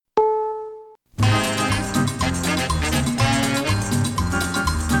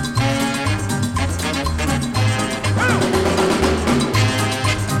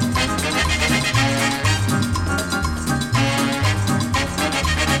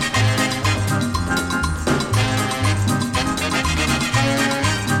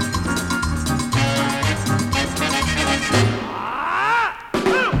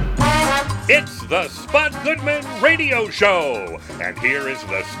Goodman Radio Show. And here is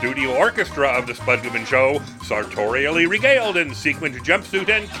the studio orchestra of the Spud Goodman Show, sartorially regaled in sequined jumpsuit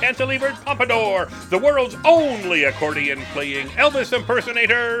and cantilevered pompadour, the world's only accordion-playing Elvis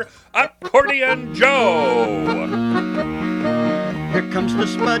impersonator, Accordion Joe. Here comes the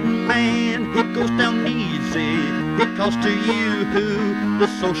Spud Man, it goes down easy. He calls to you who, the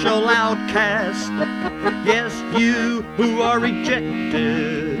social outcast. Yes, you who are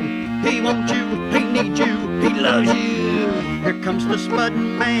rejected. He wants you, he needs you, he loves you. Here comes the Spud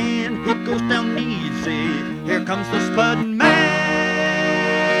Man, it goes down easy. Here comes the Spud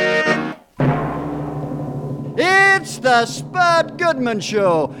Man. It's the Spud Goodman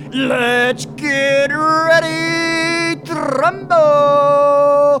Show. Let's get ready to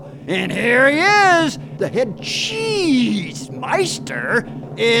rumble. And here he is, the head cheese meister.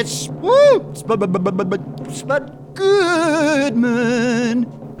 It's Spud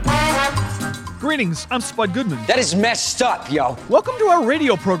Goodman. Greetings, I'm Spud Goodman. That is messed up, yo. Welcome to our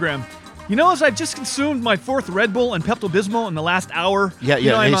radio program. You know, as I've just consumed my fourth Red Bull and Pepto-Bismol in the last hour.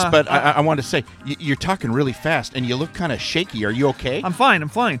 Hey, Spud, I want to say, you're talking really fast, and you look kind of shaky. Are you okay? I'm fine.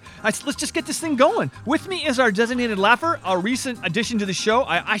 Let's just get this thing going. With me is our designated laugher, a recent addition to the show.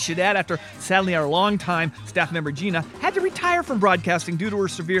 I should add, after, sadly, our longtime staff member, Gina, had to retire from broadcasting due to her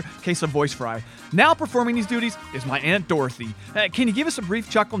severe case of voice fry. Now performing these duties is my Aunt Dorothy. Can you give us a brief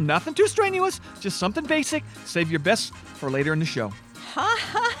chuckle? Nothing too strenuous, just something basic. Save your best for later in the show.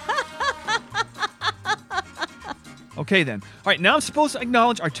 Okay, then. All right, now I'm supposed to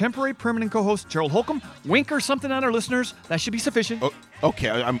acknowledge our temporary permanent co-host, Gerald Holcomb. Wink or something at our listeners. That should be sufficient. Oh, okay,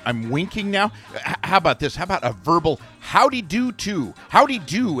 I'm winking now. How about this? How about a verbal howdy do too? Howdy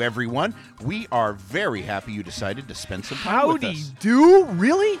do, everyone. We are very happy you decided to spend some time with us. Howdy do?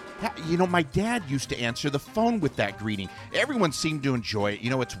 Really? Yeah, you know, my dad used to answer the phone with that greeting. Everyone seemed to enjoy it. You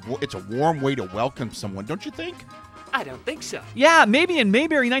know, it's a warm way to welcome someone, don't you think? I don't think so. Yeah, maybe in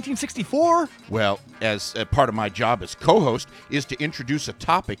Mayberry 1964. Well, as part of my job as co-host is to introduce a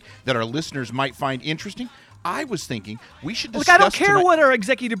topic that our listeners might find interesting, I was thinking we should discuss. Look, I don't care tonight. what our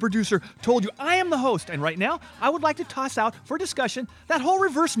executive producer told you. I am the host, and right now, I would like to toss out for discussion that whole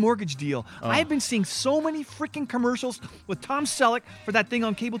reverse mortgage deal. I have been seeing so many freaking commercials with Tom Selleck for that thing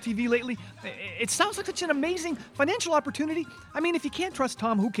on cable TV lately. It sounds like such an amazing financial opportunity. I mean, if you can't trust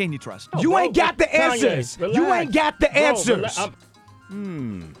Tom, who can you trust? You ain't got the answers. You ain't got the answers.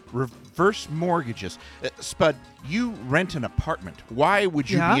 Reverse mortgages. Spud, you rent an apartment. Why would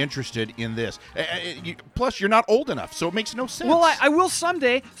you be interested in this? Plus, you're not old enough, so it makes no sense. Well, I will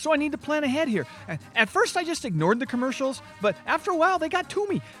someday, so I need to plan ahead here. At first, I just ignored the commercials, but after a while, they got to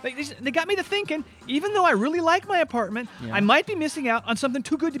me. They got me to thinking, even though I really like my apartment, I might be missing out on something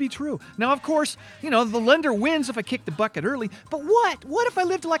too good to be true. Now, of course, you know, the lender wins if I kick the bucket early, but what? What if I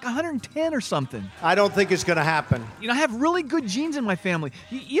live to like 110 or something? I don't think it's going to happen. You know, I have really good genes in my family.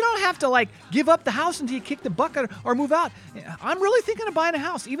 You don't have to, like, give up the house until you kick the bucket or move out. I'm really thinking of buying a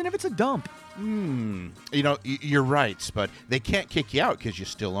house, even if it's a dump. You know, you're right, Spud. They can't kick you out because you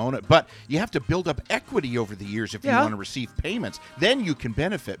still own it. But you have to build up equity over the years if you want to receive payments. Then you can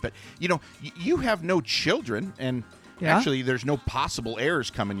benefit. But, you know, you have no children, and actually there's no possible heirs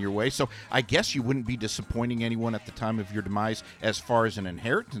coming your way. So I guess you wouldn't be disappointing anyone at the time of your demise as far as an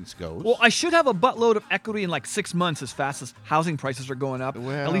inheritance goes. Well, I should have a buttload of equity in like 6 months as fast as housing prices are going up,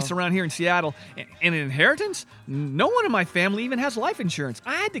 at least around here in Seattle. And an inheritance? No one in my family even has life insurance.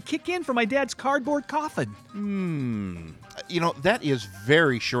 I had to kick in for my dad's cardboard coffin. You know, that is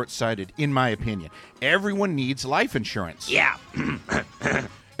very short-sighted, in my opinion. Everyone needs life insurance. Yeah.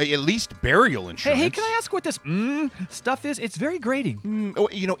 At least burial insurance. Hey, can I ask what this stuff is? It's very grating.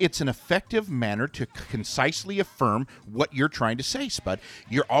 You know, it's an effective manner to concisely affirm what you're trying to say, Spud.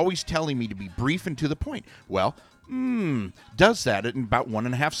 You're always telling me to be brief and to the point. Well, does that in about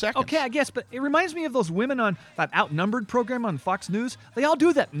 1.5 seconds. Okay, I guess, but it reminds me of those women on that Outnumbered program on Fox News. They all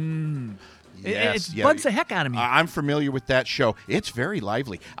do that. It bugs the heck out of me. I'm familiar with that show. It's very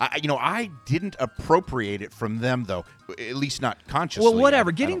lively. I didn't appropriate it from them, though, at least not consciously. Well,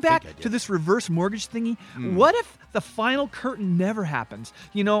 whatever. Getting back to this reverse mortgage thingy, what if the final curtain never happens?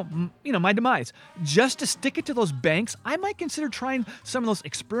 You know, my demise. Just to stick it to those banks, I might consider trying some of those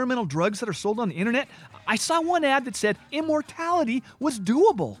experimental drugs that are sold on the internet. I saw one ad that said immortality was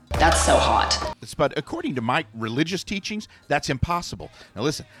doable. That's so hot. But according to my religious teachings, that's impossible. Now,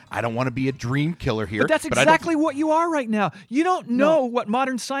 listen, I don't want to be a dream killer here. But that's exactly what you are right now. You don't know what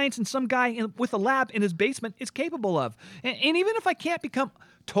modern science and some guy with a lab in his basement is capable of. And even if I can't become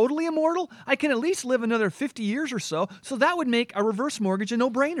totally immortal, I can at least live another 50 years or so that would make a reverse mortgage a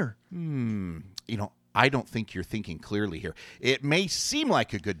no-brainer. You know, I don't think you're thinking clearly here. It may seem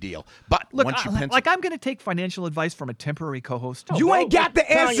like a good deal, but Look, once you pencil... like I'm going to take financial advice from a temporary co-host. You ain't got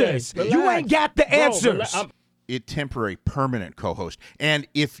the answers. You ain't got the answers. A temporary, permanent co-host. And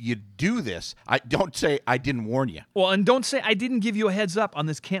if you do this, don't say I didn't warn you. Well, and don't say I didn't give you a heads up on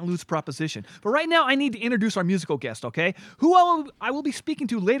this can't lose proposition. But right now, I need to introduce our musical guest, okay? Who I will be speaking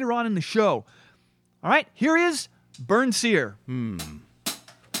to later on in the show. All right, here is Burn Sear. We're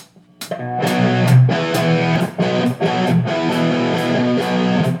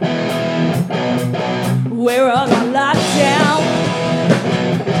on a lockdown,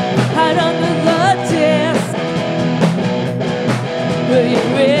 hide under the desk. Will you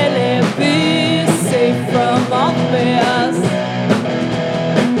really be safe from all the mess?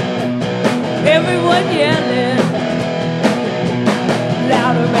 Everyone yelling,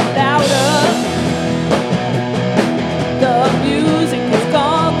 louder and louder. The music is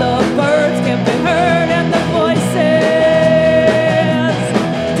gone, the birds can be heard, and the voices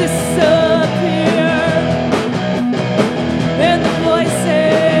disappear. And the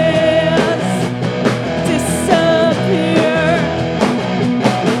voices disappear.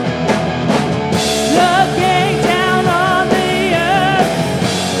 Looking down on the earth,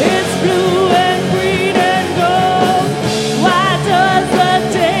 it's blue and green and gold. Why does the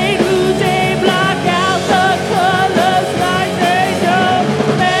day to day block out the colors like they don't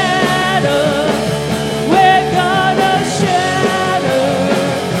matter? We're gonna shatter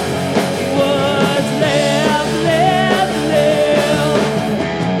what's left, left, left.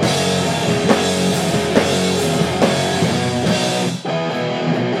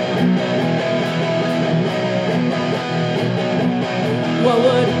 What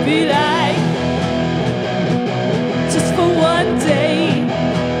would it be like just for one day?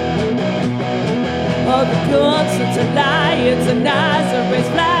 All the guns to lions and eyes erase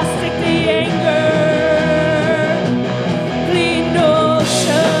plastic, the anger, clean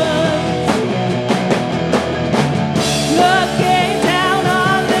oceans. Looking down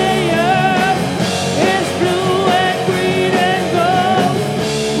on the earth, it's blue and green and gold.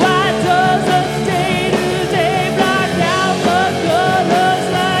 Why does the day-to-day block out the colors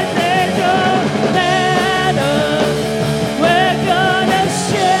like they don't matter? We're gonna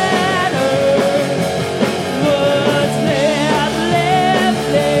shatter what's left, left,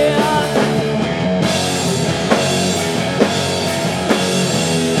 left.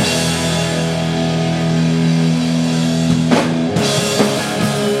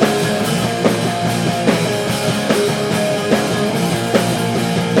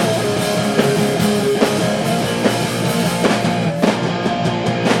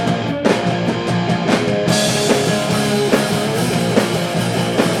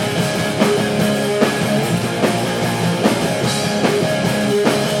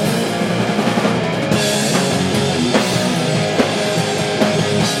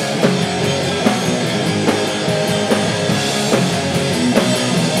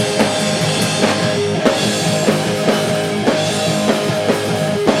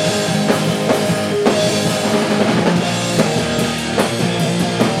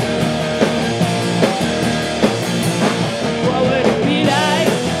 What would it be like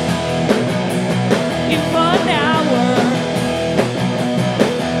if 1 hour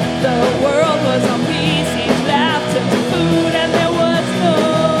the world was on peace, each laughed at the food, and there was no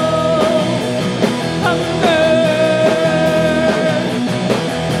hunger,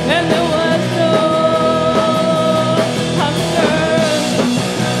 and there was no hunger.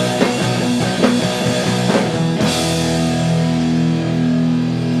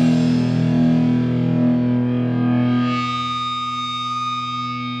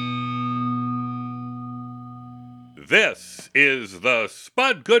 This is the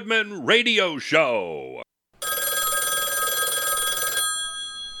Spud Goodman Radio Show.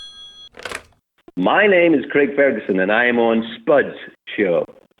 My name is Craig Ferguson, and I am on Spud's show.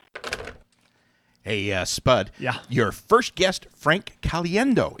 Hey, Spud. Yeah. Your first guest, Frank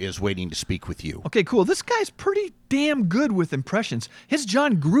Caliendo, is waiting to speak with you. Okay, cool. This guy's pretty damn good with impressions. His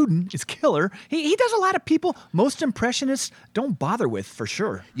John Gruden is killer. He does a lot of people most impressionists don't bother with, for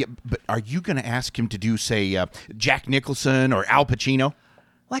sure. Yeah, but are you going to ask him to do, say, Jack Nicholson or Al Pacino?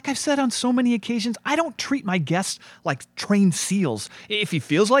 Like I've said on so many occasions, I don't treat my guests like trained seals. If he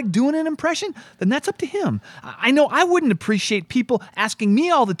feels like doing an impression, then that's up to him. I know I wouldn't appreciate people asking me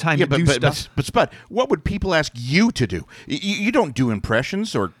all the time to do stuff. But Spud, what would people ask you to do? You don't do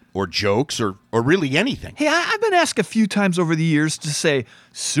impressions or jokes or really anything. Hey, I've been asked a few times over the years to say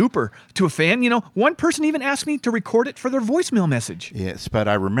super to a fan. You know, one person even asked me to record it for their voicemail message. Yeah, Spud,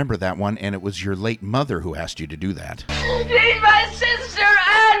 I remember that one, and it was your late mother who asked you to do that. She's my sister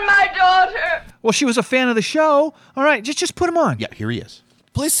and my daughter. Well, she was a fan of the show. All right, just put him on. Yeah, here he is.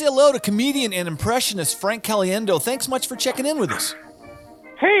 Please say hello to comedian and impressionist Frank Caliendo. Thanks much for checking in with us.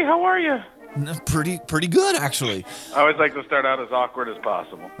 Hey, how are you? Pretty good, actually. I always like to start out as awkward as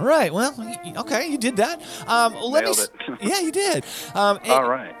possible. Right. Well, okay, you did that. Nailed it. Yeah, you did. All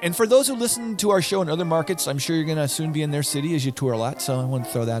right. And for those who listen to our show in other markets, I'm sure you're going to soon be in their city as you tour a lot, so I want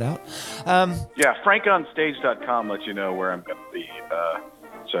to throw that out. Yeah, frankonstage.com lets you know where I'm going to be.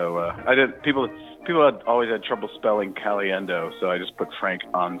 People had always had trouble spelling Caliendo, so I just put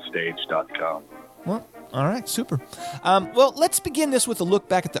frankonstage.com. Well, all right, super. Well, let's begin this with a look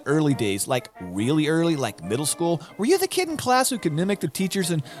back at the early days, like really early, like middle school. Were you the kid in class who could mimic the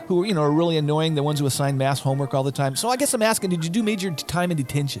teachers and who are really annoying, the ones who assigned math homework all the time? So I guess I'm asking, did you do major time in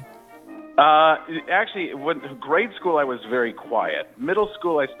detention? Actually, grade school I was very quiet. Middle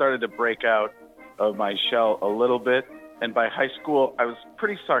school I started to break out of my shell a little bit, and by high school I was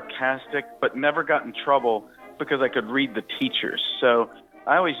pretty sarcastic, but never got in trouble because I could read the teachers. So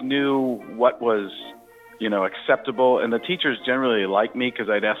I always knew what was acceptable, and the teachers generally liked me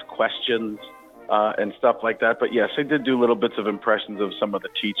because I'd ask questions and stuff like that. But yes, I did do little bits of impressions of some of the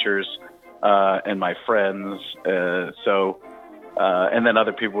teachers and my friends. And then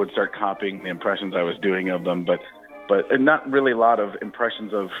other people would start copying the impressions I was doing of them. But not really a lot of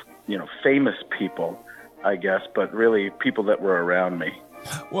impressions of famous people, I guess, but really people that were around me.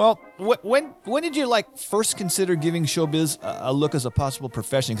 Well, when did you first consider giving showbiz a look as a possible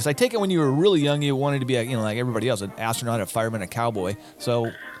profession? Because I take it when you were really young, you wanted to be like everybody else, an astronaut, a fireman, a cowboy. So,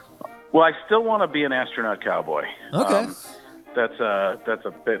 well, I still want to be an astronaut cowboy. Okay, that's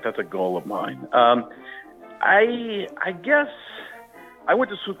a goal of mine. I guess I went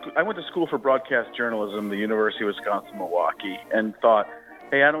to school for broadcast journalism, the University of Wisconsin-Milwaukee, and thought,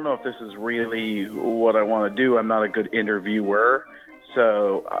 hey, I don't know if this is really what I want to do. I'm not a good interviewer.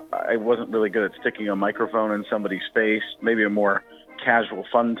 So I wasn't really good at sticking a microphone in somebody's face. Maybe a more casual,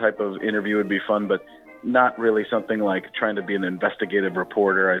 fun type of interview would be fun, but not really something like trying to be an investigative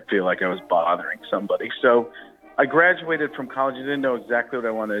reporter. I feel like I was bothering somebody. So I graduated from college. I didn't know exactly what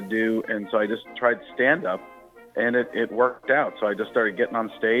I wanted to do, and so I just tried stand-up, and it worked out. So I just started getting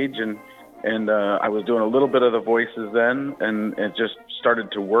on stage, and I was doing a little bit of the voices then, and it just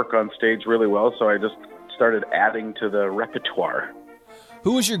started to work on stage really well. So I just started adding to the repertoire.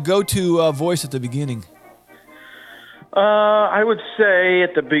 Who was your go-to voice at the beginning? I would say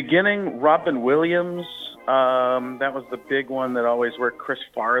at the beginning, Robin Williams. That was the big one that always worked. Chris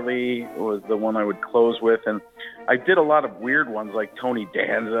Farley was the one I would close with. And I did a lot of weird ones like Tony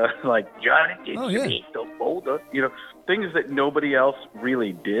Danza, like Johnny the Boulder, things that nobody else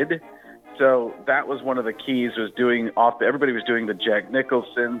really did. So that was one of the keys, was everybody was doing the Jack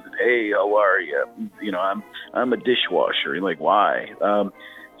Nicholsons. And, hey, how are you? I'm a dishwasher. You're like, why?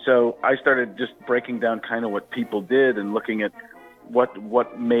 So I started just breaking down kind of what people did and looking at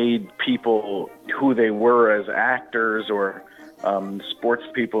what made people who they were as actors or sports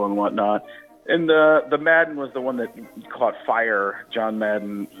people and whatnot. And the Madden was the one that caught fire, John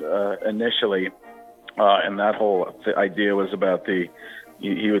Madden, initially. And that whole idea was about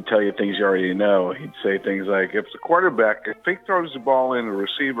he would tell you things you already know. He'd say things like, if the quarterback, if he throws the ball in, the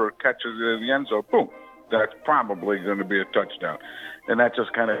receiver catches it in the end zone, boom, that's probably going to be a touchdown. And that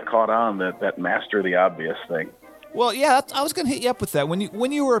just kind of caught on, that master the obvious thing. Well, yeah, I was going to hit you up with that.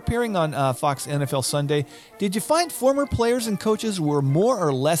 When you were appearing on Fox NFL Sunday, did you find former players and coaches were more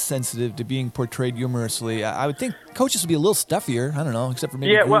or less sensitive to being portrayed humorously? I would think coaches would be a little stuffier. I don't know, except for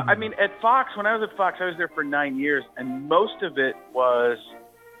maybe Yeah, well, Goodman. I mean, at Fox, when I was at Fox, I was there for 9 years, and most of it was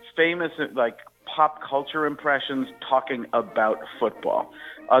famous, like, pop culture impressions talking about football.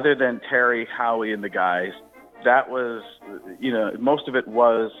 Other than Terry, Howie, and the guys, that was, most of it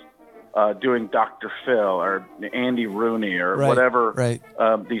was doing Dr. Phil or Andy Rooney or whatever,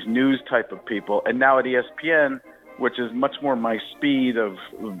 these news type of people. And now at ESPN, which is much more my speed of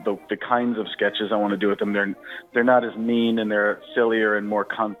the kinds of sketches I want to do with them, they're not as mean, and they're sillier and more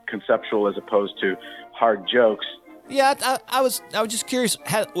conceptual as opposed to hard jokes. Yeah, I was just curious.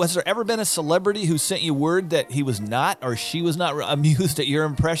 Was there ever been a celebrity who sent you word that he was not or she was not amused at your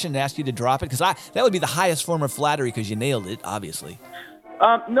impression and asked you to drop it? Because that would be the highest form of flattery, because you nailed it, obviously.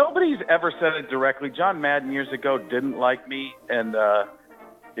 Nobody's ever said it directly. John Madden years ago didn't like me, and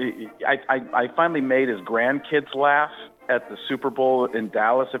I finally made his grandkids laugh at the Super Bowl in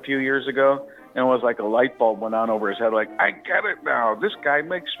Dallas a few years ago, and it was like a light bulb went on over his head, like, I get it now. This guy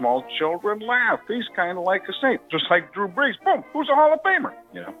makes small children laugh. He's kind of like a saint, just like Drew Brees. Boom, who's a Hall of Famer?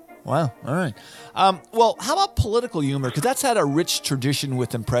 Wow. All right. Well, how about political humor? Because that's had a rich tradition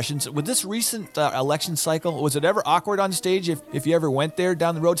with impressions. With this recent election cycle, was it ever awkward on stage if you ever went there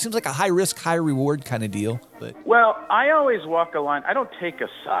down the road? Seems like a high risk, high reward kind of deal. But Well, I always walk a line. I don't take a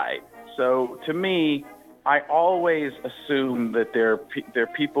side. So to me, I always assume that there are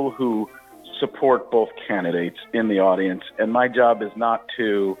people who support both candidates in the audience, and my job is not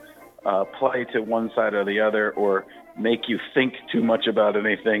to play to one side or the other or make you think too much about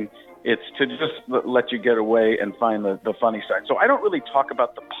anything. It's to just let you get away and find the funny side. So I don't really talk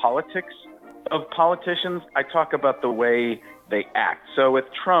about the politics of politicians. I talk about the way they act. So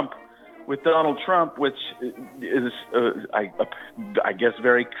with Donald Trump, which is, I guess,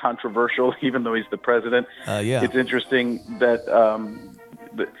 very controversial, even though he's the president. Yeah. It's interesting that,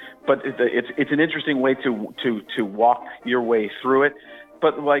 but it's an interesting way to walk your way through it.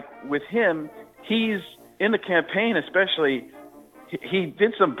 But like with him, he's in the campaign, especially. He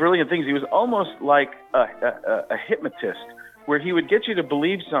did some brilliant things. He was almost like a hypnotist, where he would get you to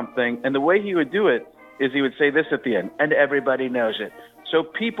believe something, and the way he would do it is he would say this at the end, and everybody knows it. So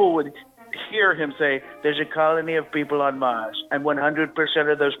people would hear him say, there's a colony of people on Mars, and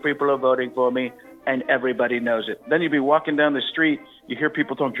 100% of those people are voting for me, and everybody knows it. Then you'd be walking down the street, you hear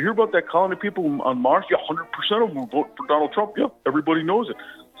people talking, do you hear about that colony of people on Mars? Yeah, 100% of them will vote for Donald Trump. Yeah, everybody knows it.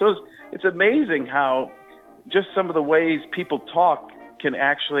 So it's amazing how just some of the ways people talk can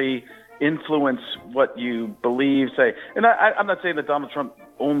actually influence what you believe, say. And I'm not saying that Donald Trump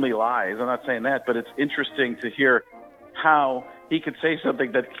only lies. I'm not saying that, but it's interesting to hear how he could say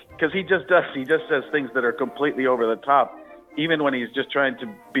something that, because he just does. He just says things that are completely over the top. Even when he's just trying to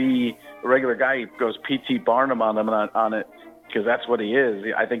be a regular guy, he goes P.T. Barnum on it, because that's what he is.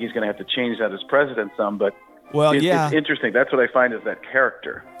 I think he's going to have to change that as president some, but well, it's yeah. interesting. That's what I find is that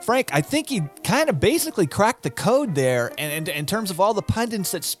character. Frank, I think he kind of basically cracked the code there. And in terms of all the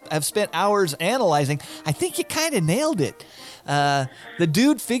pundits that have spent hours analyzing, I think you kind of nailed it. The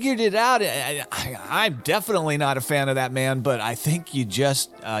dude figured it out. I'm definitely not a fan of that man, but I think you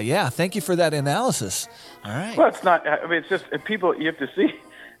just, thank you for that analysis. All right. Well, it's not, I mean, it's just people, you have to see.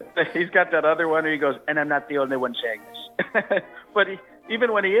 He's got that other one where he goes, and I'm not the only one saying this. But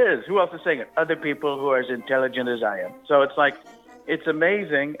even when he is, who else is saying it? Other people who are as intelligent as I am. So it's like, it's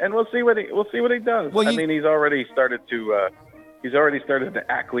amazing, and we'll see what he does. Well, I mean, he's already started to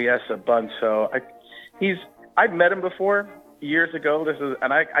acquiesce a bunch. So I've met him before years ago.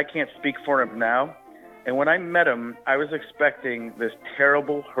 I can't speak for him now. And when I met him, I was expecting this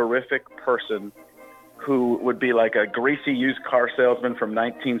terrible, horrific person who would be like a greasy used car salesman from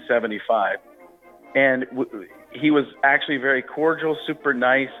 1975. And he was actually very cordial, super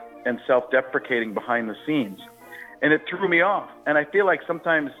nice, and self-deprecating behind the scenes. And it threw me off. And I feel like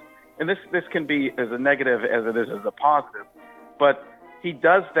sometimes, and this can be as a negative as it is as a positive, but he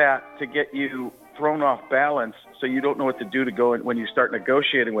does that to get you thrown off balance, so you don't know what to do to go when you start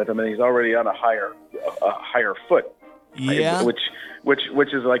negotiating with him, and he's already on a higher foot. Yeah. Which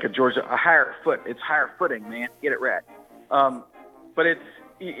is like a higher foot. It's higher footing, man. Get it right. But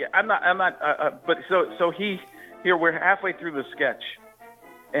we're halfway through the sketch,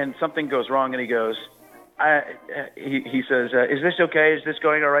 and something goes wrong, and he goes, he says, is this okay? Is this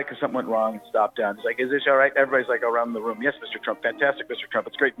going all right? Because something went wrong and stopped down. He's like, is this all right? Everybody's like around the room. Yes, Mr. Trump. Fantastic, Mr. Trump.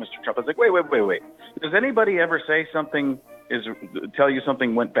 It's great, Mr. Trump. I was like, wait. Does anybody ever say tell you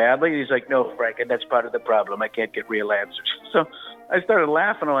something went badly? He's like, no, Frank, and that's part of the problem. I can't get real answers. So I started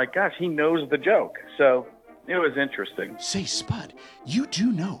laughing. I'm like, gosh, he knows the joke. So it was interesting. Say, Spud, you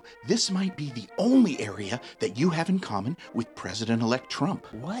do know this might be the only area that you have in common with President-elect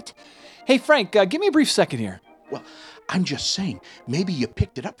Trump. What? Hey, Frank, give me a brief second here. Well, I'm just saying, maybe you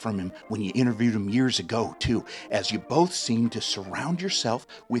picked it up from him when you interviewed him years ago, too, as you both seem to surround yourself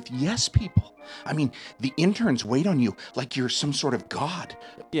with yes people. I mean, the interns wait on you like you're some sort of god.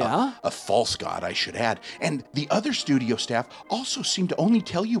 Yeah? A false god, I should add. And the other studio staff also seem to only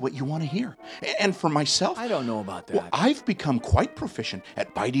tell you what you want to hear. And for myself, I don't know about that. Well, I've become quite proficient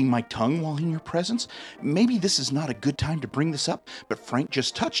at biting my tongue while in your presence. Maybe this is not a good time to bring this up, but Frank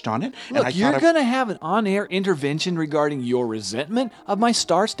just touched on it. Look, and you're going to have an on-air intervention regarding your resentment of my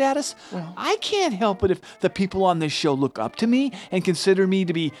star status? Well, I can't help it if the people on this show look up to me and consider me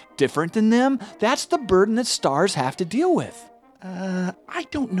to be different than them. That's the burden that stars have to deal with. I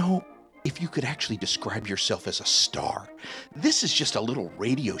don't know if you could actually describe yourself as a star. This is just a little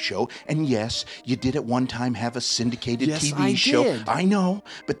radio show, and yes, you did at one time have a syndicated TV show. Did. I know,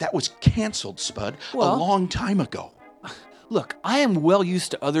 but that was canceled, Spud, a long time ago. Look, I am well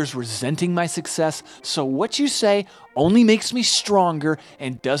used to others resenting my success, so what you say only makes me stronger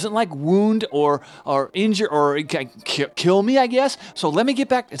and doesn't wound or injure or kill me, I guess. So let me get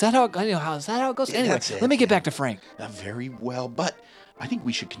back. Is that how it goes? Yeah, anyway, let me get back to Frank. Very well, but I think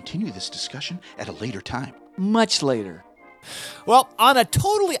we should continue this discussion at a later time. Much later. Well, on a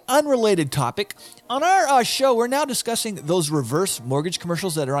totally unrelated topic, on our show, we're now discussing those reverse mortgage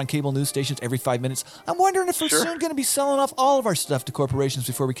commercials that are on cable news stations every 5 minutes. I'm wondering if we're soon going to be selling off all of our stuff to corporations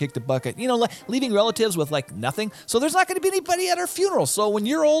before we kick the bucket. Leaving relatives with nothing. So there's not going to be anybody at our funeral. So when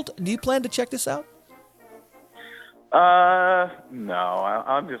you're old, do you plan to check this out? No.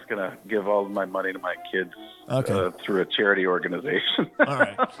 I'm just gonna give all my money to my kids through a charity organization. All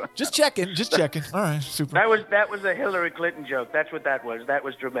right, just checking. All right, super. That was a Hillary Clinton joke. That's what that was. That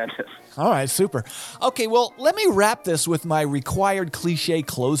was tremendous. All right, super. Okay, well, let me wrap this with my required cliche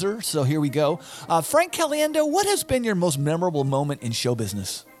closer. So here we go. Frank Caliendo, what has been your most memorable moment in show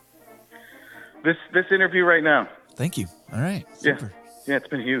business? This interview right now. Thank you. All right, super. Yeah, it's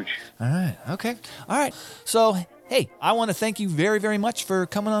been huge. All right, okay. All right, so, hey, I want to thank you very, very much for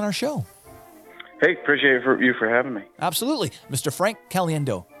coming on our show. Hey, appreciate you for having me. Absolutely. Mr. Frank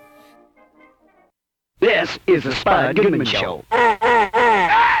Caliendo. This is the Spud Goodman Show.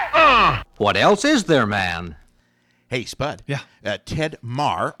 What else is there, man? Hey, Spud. Yeah. Ted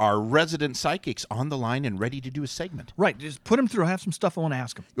Marr, our resident psychic's on the line and ready to do a segment. Right. Just put him through. I have some stuff I want to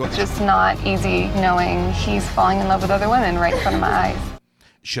ask him. It's just not easy knowing he's falling in love with other women right in front of my eyes.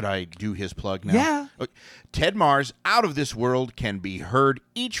 Should I do his plug now? Yeah. Okay. Ted Marr's Out of This World can be heard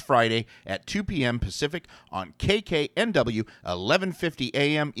each Friday at 2 p.m. Pacific on KKNW 1150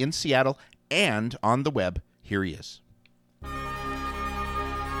 AM in Seattle and on the web. Here he is.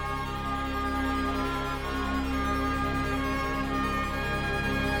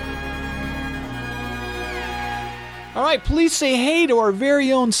 All right, please say hey to our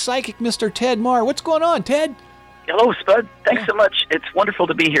very own psychic, Mr. Ted Marr. What's going on, Ted? Hello, Spud. Thanks so much. It's wonderful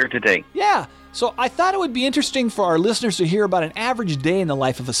to be here today. Yeah. So I thought it would be interesting for our listeners to hear about an average day in the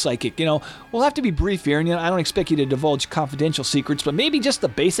life of a psychic. We'll have to be brief here, and I don't expect you to divulge confidential secrets, but maybe just the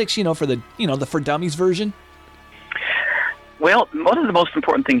basics, for the For Dummies version. Well, one of the most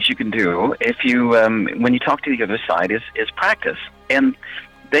important things you can do if you, when you talk to the other side, is practice. And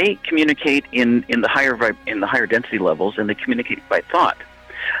they communicate in the higher density levels, and they communicate by thought.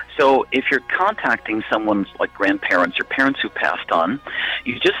 So if you're contacting someone's like grandparents or parents who passed on,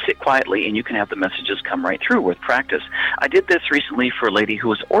 you just sit quietly and you can have the messages come right through with practice. I did this recently for a lady who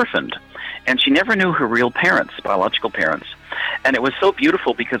was orphaned, and she never knew her real parents, biological parents. And it was so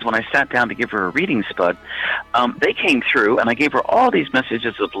beautiful because when I sat down to give her a reading, Spud, they came through, and I gave her all these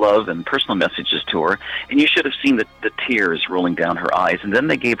messages of love and personal messages to her, and you should have seen the tears rolling down her eyes. And then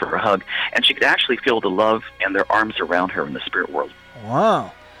they gave her a hug, and she could actually feel the love and their arms around her in the spirit world.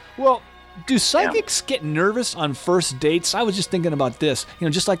 Wow. Well, do psychics get nervous on first dates? I was just thinking about this,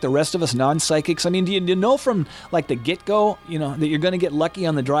 just like the rest of us non-psychics. I mean, do you know from the get-go, that you're going to get lucky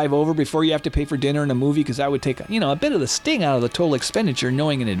on the drive over before you have to pay for dinner and a movie? Because that would take, a bit of the sting out of the total expenditure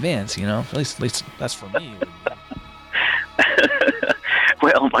knowing in advance, At least that's for me.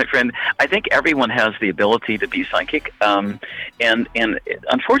 Well, my friend, I think everyone has the ability to be psychic. And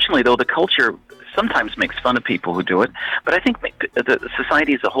unfortunately, though, the culture sometimes makes fun of people who do it, but I think the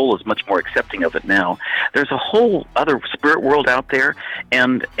society as a whole is much more accepting of it now. There's a whole other spirit world out there,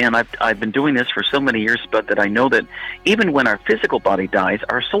 and I've been doing this for so many years, but that I know that even when our physical body dies,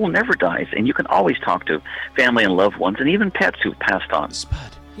 our soul never dies, and you can always talk to family and loved ones, and even pets who've passed on.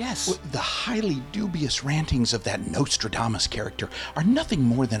 Spud. Yes. The highly dubious rantings of that Nostradamus character are nothing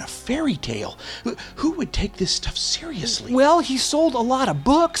more than a fairy tale. Who would take this stuff seriously? Well, he sold a lot of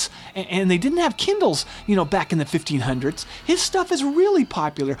books, and they didn't have Kindles, back in the 1500s. His stuff is really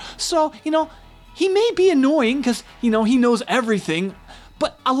popular. So, he may be annoying because, he knows everything,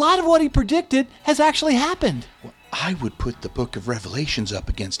 but a lot of what he predicted has actually happened. Well, I would put the Book of Revelations up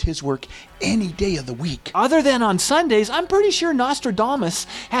against his work any day of the week. Other than on Sundays, I'm pretty sure Nostradamus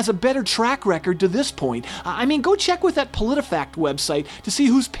has a better track record to this point. I mean, go check with that PolitiFact website to see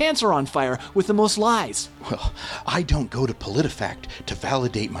whose pants are on fire with the most lies. Well, I don't go to PolitiFact to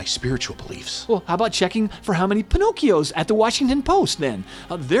validate my spiritual beliefs. Well, how about checking for how many Pinocchios at the Washington Post, then?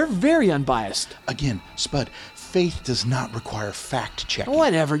 They're very unbiased. Again, Spud, faith does not require fact-checking.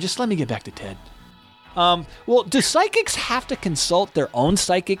 Whatever, just let me get back to Ted. Well, do psychics have to consult their own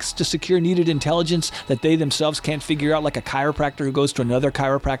psychics to secure needed intelligence that they themselves can't figure out, like a chiropractor who goes to another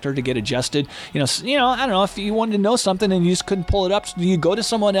chiropractor to get adjusted? I don't know, if you wanted to know something and you just couldn't pull it up, so do you go to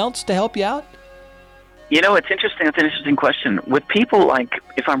someone else to help you out? It's interesting. It's an interesting question. With people,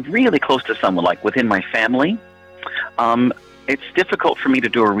 if I'm really close to someone, like within my family, It's difficult for me to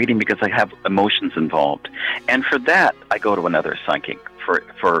do a reading because I have emotions involved, and for that I go to another psychic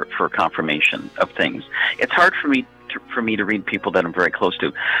for confirmation of things. It's hard for me to read people that I'm very close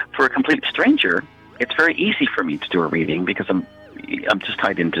to. For a complete stranger, it's very easy for me to do a reading because I'm just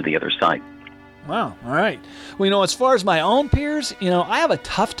tied into the other side. Wow. All right. Well, as far as my own peers, I have a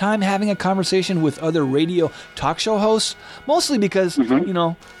tough time having a conversation with other radio talk show hosts, mostly because,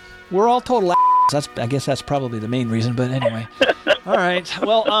 we're all total I guess that's probably the main reason, but anyway. All right.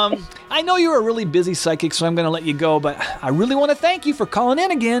 Well, I know you're a really busy psychic, so I'm going to let you go, but I really want to thank you for calling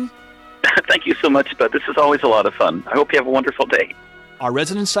in again. Thank you so much, Spud. This is always a lot of fun. I hope you have a wonderful day. Our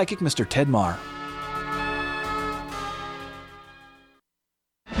resident psychic, Mr. Ted Marr.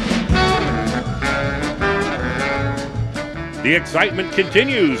 The excitement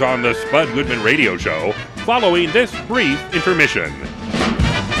continues on the Spud Goodman Radio Show following this brief intermission.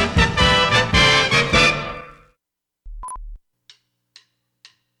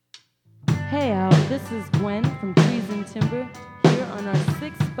 Hey Al, this is Gwen from Trees and Timber here on our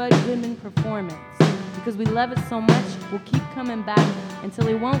 6th Spud Goodman performance. Because we love it so much, we'll keep coming back until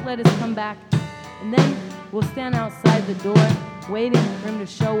he won't let us come back. And then we'll stand outside the door waiting for him to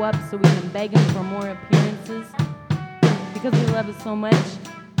show up so we can beg him for more appearances. Because we love it so much.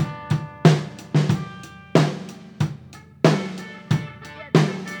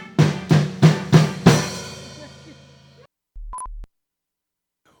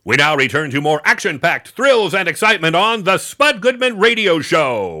 We now return to more action-packed thrills and excitement on the Spud Goodman Radio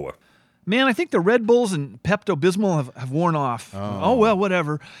Show. Man, I think the Red Bulls and Pepto-Bismol have worn off. Oh, well,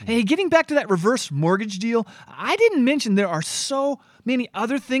 whatever. Hey, getting back to that reverse mortgage deal, I didn't mention there are so many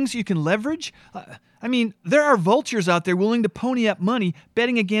other things you can leverage. There are vultures out there willing to pony up money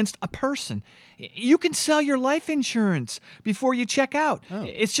betting against a person. You can sell your life insurance before you check out. Oh.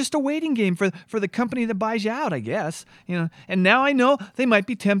 It's just a waiting game for the company that buys you out, I guess. And now I know they might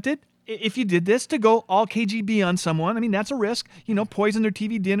be tempted, if you did this, to go all KGB on someone. That's a risk. Poison their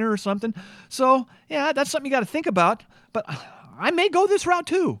TV dinner or something. So, yeah, that's something you got to think about. But I may go this route,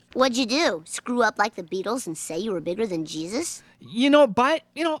 too. What'd you do? Screw up like the Beatles and say you were bigger than Jesus?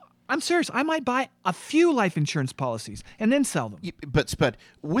 I'm serious. I might buy a few life insurance policies and then sell them. Yeah, but, Spud,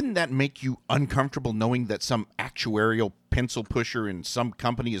 wouldn't that make you uncomfortable knowing that some actuarial pencil pusher in some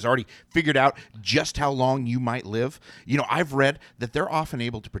company has already figured out just how long you might live? I've read that they're often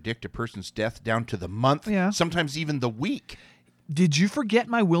able to predict a person's death down to the month, sometimes even the week. Did you forget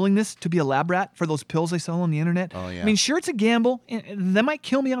my willingness to be a lab rat for those pills they sell on the internet? Oh, yeah. Sure, it's a gamble, and they might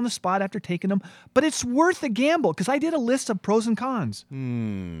kill me on the spot after taking them, but it's worth the gamble because I did a list of pros and cons.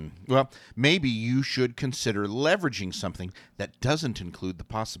 Well, maybe you should consider leveraging something that doesn't include the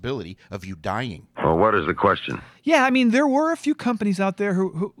possibility of you dying. Well, what is the question? Yeah, there were a few companies out there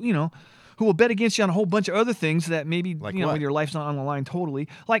who will bet against you on a whole bunch of other things that maybe, when your life's not on the line totally.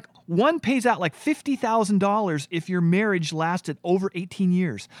 Like, one pays out like $50,000 if your marriage lasted over 18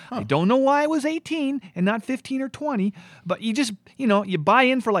 years. Huh. I don't know why it was 18 and not 15 or 20, but you just, you buy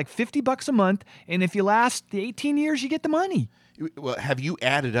in for like $50 a month, and if you last the 18 years, you get the money. Well, have you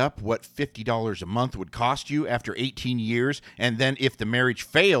added up what $50 a month would cost you after 18 years? And then if the marriage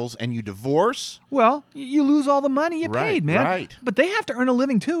fails and you divorce? Well, you lose all the money you paid, man. Right. But they have to earn a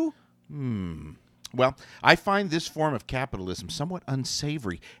living, too. Well, I find this form of capitalism somewhat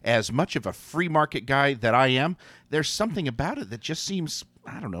unsavory. As much of a free market guy that I am, there's something about it that just seems,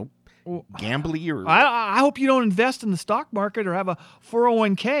 gambly or... I hope you don't invest in the stock market or have a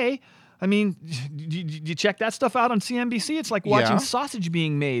 401k. You check that stuff out on CNBC? It's like watching sausage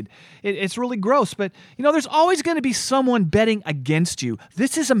being made. It's really gross. But, there's always going to be someone betting against you.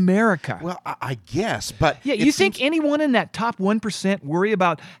 This is America. Well, I guess, but... Yeah, you think anyone in that top 1% worry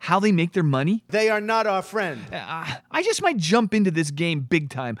about how they make their money? They are not our friend. I just might jump into this game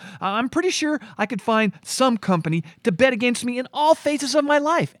big time. I'm pretty sure I could find some company to bet against me in all phases of my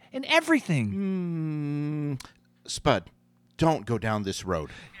life, in everything. Spud, don't go down this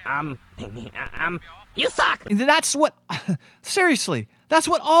road. You suck! That's what, seriously, that's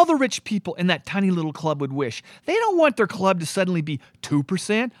what all the rich people in that tiny little club would wish. They don't want their club to suddenly be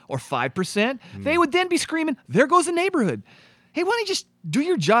 2% or 5%. They would then be screaming, there goes the neighborhood. Hey, why don't you just do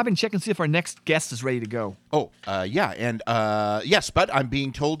your job and check and see if our next guest is ready to go? Yes, but I'm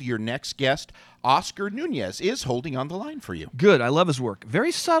being told your next guest, Oscar Nunez, is holding on the line for you. Good, I love his work.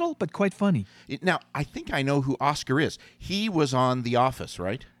 Very subtle, but quite funny. Now, I think I know who Oscar is. He was on The Office,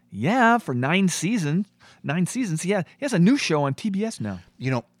 right? Yeah, for 9 seasons. 9 seasons. Yeah, he has a new show on TBS now.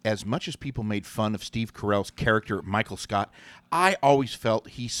 As much as people made fun of Steve Carell's character, Michael Scott, I always felt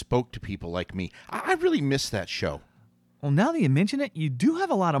he spoke to people like me. I really miss that show. Well, now that you mention it, you do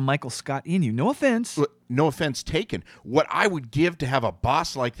have a lot of Michael Scott in you. No offense. No offense taken. What I would give to have a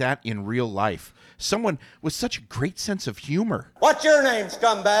boss like that in real life. Someone with such a great sense of humor. What's your name,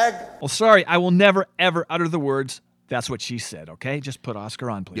 scumbag? Well, sorry, I will never, ever utter the words, "That's what she said," okay? Just put Oscar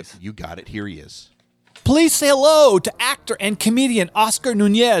on, please. Yep, you got it. Here he is. Please say hello to actor and comedian Oscar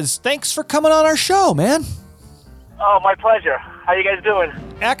Nunez. Thanks for coming on our show, man. Oh, my pleasure. How you guys doing?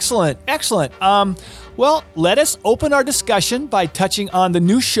 Excellent, excellent. Well, let us open our discussion by touching on the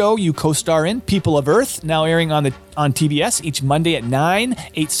new show you co-star in, People of Earth, now airing on TBS each Monday at 9,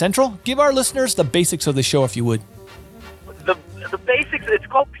 8 Central. Give our listeners the basics of the show, if you would. The basics. It's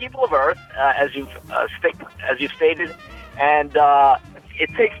called People of Earth, as you've stated, and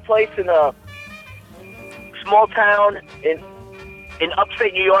it takes place in a small town in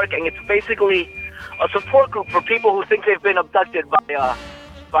upstate New York, and it's basically a support group for people who think they've been abducted by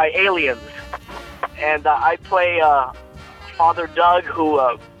aliens. And I play Father Doug, who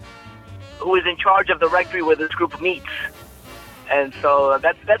is in charge of the rectory where this group meets. And so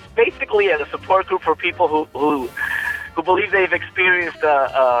that's basically a support group for people who believe they've experienced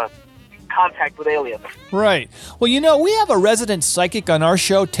contact with aliens. Right. Well, we have a resident psychic on our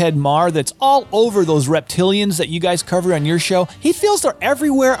show, Ted Marr, that's all over those reptilians that you guys cover on your show. He feels they're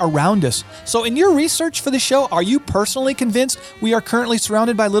everywhere around us. So in your research for the show, are you personally convinced we are currently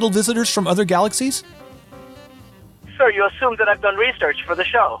surrounded by little visitors from other galaxies? Sir, you assume that I've done research for the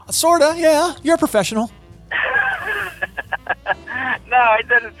show. Sorta, yeah. You're a professional. No, I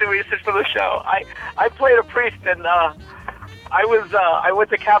didn't do research for the show. I played a priest, and I went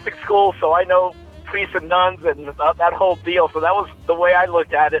to Catholic school, so I know priests and nuns and that whole deal. So that was the way I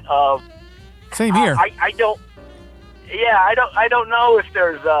looked at it. Same here. I don't know if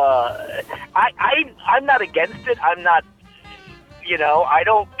there's. I'm not against it. I'm not. I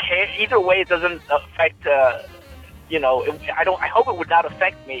don't care either way. It doesn't affect. I hope it would not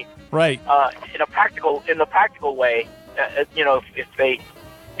affect me. Right. In the practical way.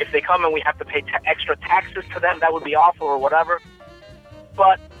 If they come and we have to pay extra taxes to them, that would be awful or whatever.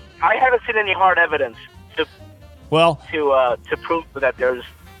 But I haven't seen any hard evidence to prove that there's.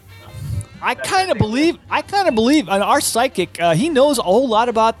 I kind of believe on our psychic. He knows a whole lot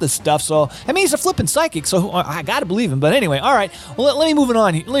about this stuff. So he's a flippin' psychic. So I got to believe him. But anyway, all right. Well, let me move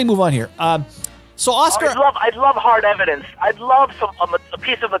on here. So Oscar, I'd love hard evidence. I'd love a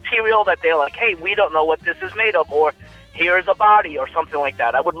piece of material that they're like, hey, we don't know what this is made of, or here's a body, or something like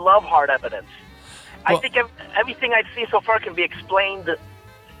that. I would love hard evidence. I think everything I've seen so far can be explained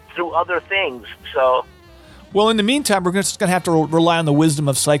through other things. So. Well, in the meantime, we're just going to have to rely on the wisdom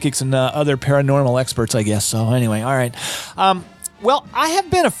of psychics and other paranormal experts, I guess. So anyway, all right. Well, I have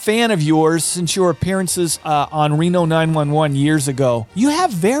been a fan of yours since your appearances on Reno 911 years ago. You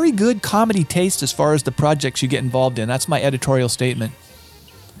have very good comedy taste as far as the projects you get involved in. That's my editorial statement.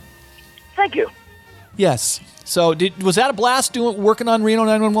 Thank you. Yes. So was that a blast working on Reno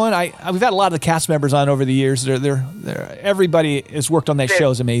 911? We've had a lot of the cast members on over the years. Everybody has worked on that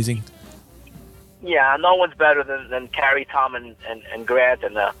show is amazing. Yeah, no one's better than Carrie, Tom, and Grant,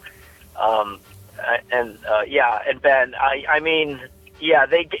 and Ben.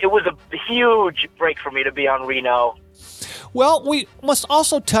 It was a huge break for me to be on Reno. Well, we must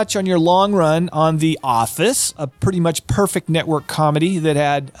also touch on your long run on The Office, a pretty much perfect network comedy that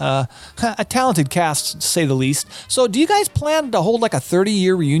had a talented cast, to say the least. So do you guys plan to hold like a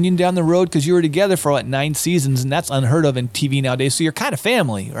 30-year reunion down the road? Because you were together for 9 seasons, and that's unheard of in TV nowadays. So you're kind of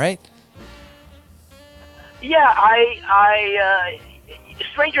family, right? Yeah,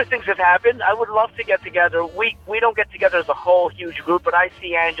 stranger things have happened. I would love to get together. We don't get together as a whole huge group, but I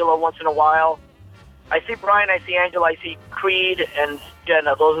see Angela once in a while. I see Brian, I see Angela, I see Creed, and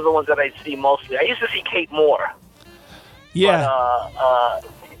Jenna. Those are the ones that I see mostly. I used to see Kate more. Yeah. But,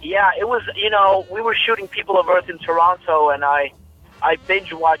 it was, we were shooting People of Earth in Toronto, and I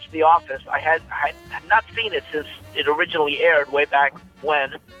binge-watched The Office. I had not seen it since it originally aired way back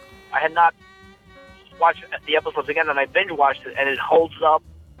when. I had not watched the episodes again, and I binge-watched it, and it holds up.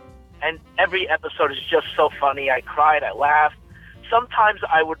 And every episode is just so funny. I cried, I laughed. Sometimes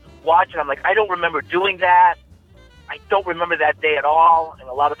I would watch it, I'm like, I don't remember doing that. I don't remember that day at all. And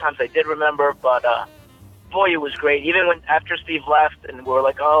a lot of times I did remember, but boy, it was great. Even after Steve left, and we were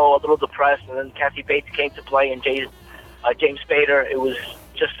like, a little depressed, and then Kathy Bates came to play, and James Spader. It was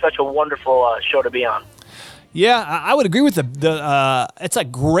just such a wonderful show to be on. Yeah, I would agree with it's a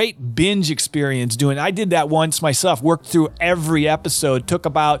great binge experience doing it. I did that once myself, worked through every episode. It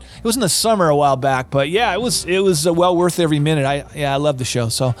was in the summer a while back, but yeah, it was well worth every minute. I love the show.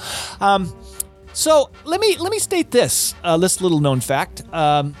 So, So let me state this little known fact.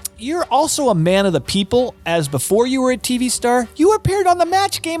 You're also a man of the people, as before you were a TV star, you appeared on The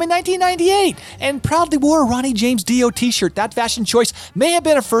Match Game in 1998 and proudly wore a Ronnie James Dio t-shirt. That fashion choice may have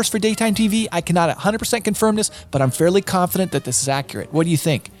been a first for daytime TV. I cannot 100% confirm this, but I'm fairly confident that this is accurate. What do you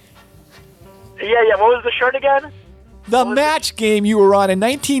think? Yeah. What was the shirt again? The Match Game you were on in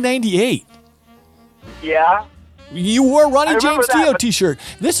 1998. Yeah. You wore a Ronnie James that, Dio t-shirt.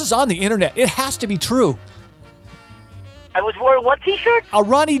 This is on the internet. It has to be true. I was wearing what t-shirt? A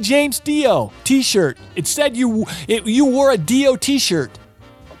Ronnie James Dio t-shirt. It said you wore a Dio t-shirt.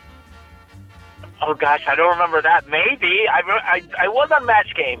 Oh gosh, I don't remember that. Maybe I was on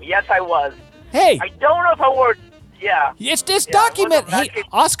Match Game. Yes, I was. Hey, I don't know if I wore. Yeah. It's this document. Hey,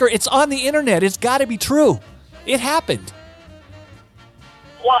 Oscar, it's on the internet. It's got to be true. It happened.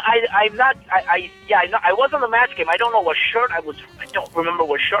 Well, I'm not. I was on the Match Game. I don't know what shirt I was. I don't remember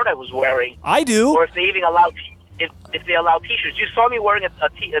what shirt I was wearing. I do. Or if they even allowed. If they allow t-shirts. You saw me wearing a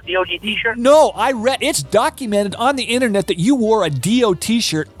DOG t-shirt? No, I read. It's documented on the internet that you wore a Dio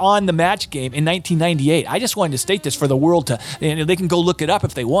t-shirt on the Match Game in 1998. I just wanted to state this for the world to, and they can go look it up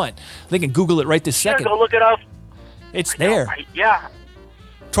if they want. They can Google it right this second. Go look it up. It's there. Yeah.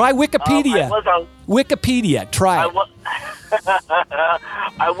 Try Wikipedia. Wikipedia. Try it.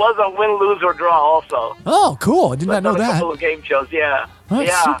 I was on Win, Lose, or Draw also. Oh, cool. I did not know that. A couple of game shows, yeah. Oh,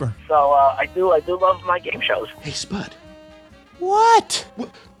 yeah. Super. So I do love my game shows. Hey, Spud. What?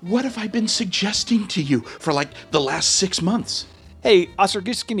 What have I been suggesting to you for like the last 6 months? Hey, Oscar,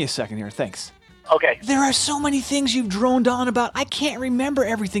 just give me a second here. Thanks. Okay. There are so many things you've droned on about. I can't remember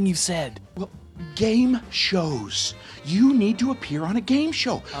everything you've said. Well, game shows. You need to appear on a game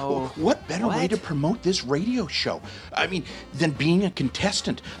show. Oh, what better way to promote this radio show? I mean, than being a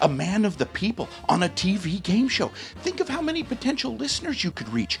contestant, a man of the people on a TV game show. Think of how many potential listeners you could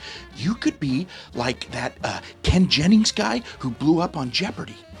reach. You could be like that Ken Jennings guy who blew up on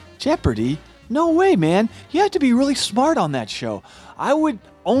Jeopardy. Jeopardy? No way, man. You have to be really smart on that show. I would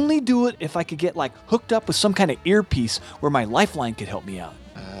only do it if I could get hooked up with some kind of earpiece where my lifeline could help me out.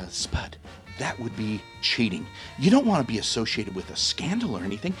 Spud, that would be cheating. You don't want to be associated with a scandal or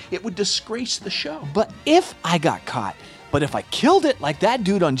anything. It would disgrace the show. But if I got caught, if I killed it like that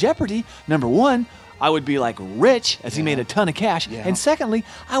dude on Jeopardy, number one, I would be rich as he made a ton of cash. Yeah. And secondly,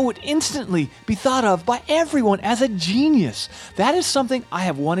 I would instantly be thought of by everyone as a genius. That is something I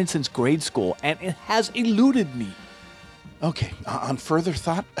have wanted since grade school, and it has eluded me. Okay, on further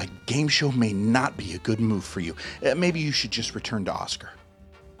thought, a game show may not be a good move for you. Maybe you should just return to Oscar.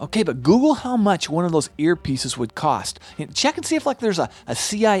 Okay, but Google how much one of those earpieces would cost. Check and see if there's a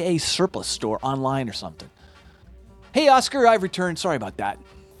CIA surplus store online or something. Hey, Oscar, I've returned. Sorry about that.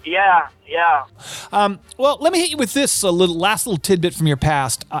 Yeah. Well, let me hit you with this last little tidbit from your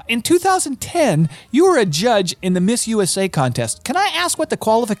past. In 2010, you were a judge in the Miss USA contest. Can I ask what the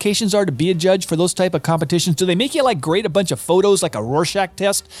qualifications are to be a judge for those type of competitions? Do they make you grade a bunch of photos like a Rorschach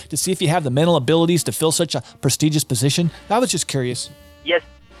test to see if you have the mental abilities to fill such a prestigious position? I was just curious.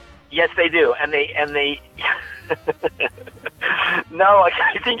 Yes, they do, and they. No,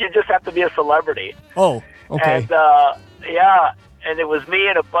 I think you just have to be a celebrity. Oh, okay. And and it was me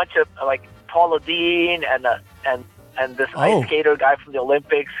and a bunch of Paula Dean and this ice skater guy from the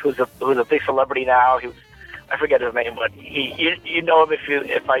Olympics who's a big celebrity now. I forget his name, but you know him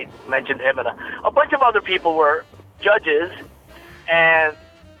if I mentioned him, and a bunch of other people were judges, and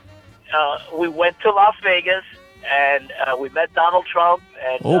we went to Las Vegas. And we met Donald Trump.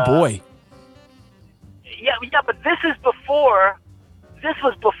 And, oh boy! Yeah, but this was before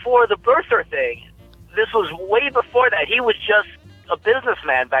the birther thing. This was way before that. He was just a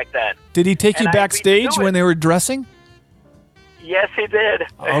businessman back then. Did he take you backstage when they were dressing? Yes, he did.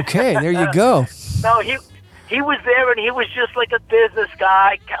 Okay, there you go. No, he was there, and he was just like a business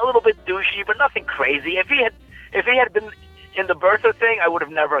guy, a little bit douchey, but nothing crazy. If he had been in the birther thing, I would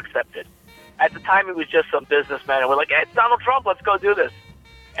have never accepted. At the time, he was just some businessman, and we're like, "Hey, it's Donald Trump. Let's go do this."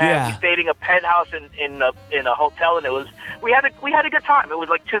 And we stayed in a penthouse in a hotel, and we had a good time. It was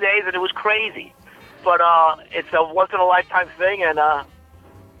 2 days, and it was crazy, but it's a once in a lifetime thing, and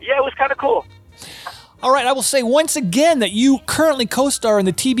it was kind of cool. All right, I will say once again that you currently co-star in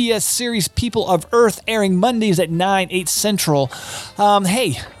the TBS series People of Earth, airing Mondays at 9, 8 Central.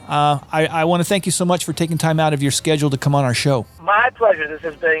 I want to thank you so much for taking time out of your schedule to come on our show. My pleasure. This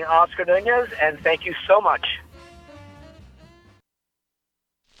has been Oscar Nunez, and thank you so much.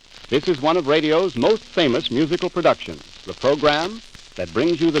 This is one of radio's most famous musical productions, the program that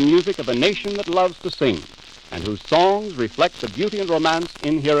brings you the music of a nation that loves to sing, and whose songs reflect the beauty and romance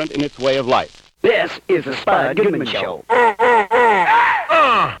inherent in its way of life. This is the Spud Goodman Show.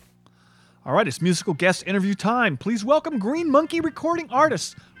 All right, it's musical guest interview time. Please welcome Green Monkey recording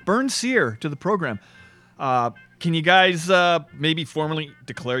artist Bern Sear to the program. Can you guys maybe formally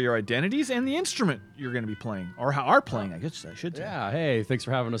declare your identities and the instrument you're going to be playing, or are playing, I guess I should say. Yeah, hey, thanks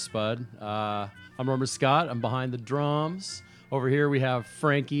for having us, Spud. I'm Robert Scott. I'm behind the drums. Over here we have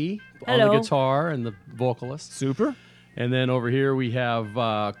Frankie on the guitar and the vocalist. Super. And then over here we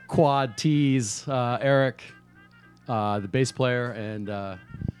have Quad T's Eric, the bass player, and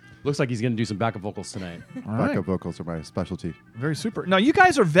looks like he's going to do some backup vocals tonight. Backup vocals are my specialty. Very super. Now, you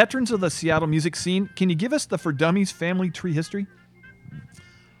guys are veterans of the Seattle music scene. Can you give us the For Dummies family tree history?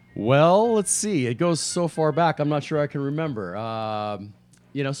 Well, let's see. It goes so far back, I'm not sure I can remember.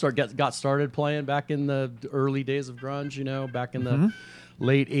 Got started playing back in the early days of grunge, back in the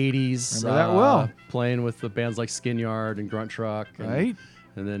late 80s. Remember that well. Playing with the bands like Skin Yard and Grunt Truck. Right.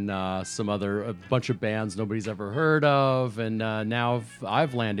 And then a bunch of bands nobody's ever heard of. And now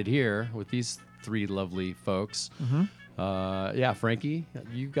I've landed here with these three lovely folks. Frankie,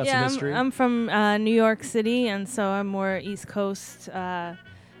 you've got some history. I'm from New York City, and so I'm more East Coast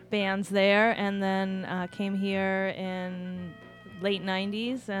bands there. And then came here in late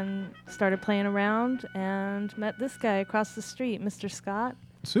 90s and started playing around and met this guy across the street, Mr. Scott.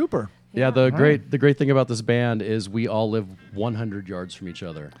 Super. Yeah, the great thing about this band is we all live 100 yards from each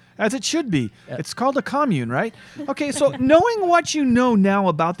other. As it should be. It's called a commune, right? Okay, so knowing what you know now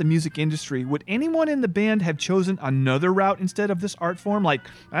about the music industry, would anyone in the band have chosen another route instead of this art form? Like,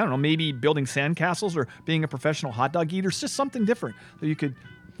 I don't know, maybe building sandcastles or being a professional hot dog eater? It's just something different that you could,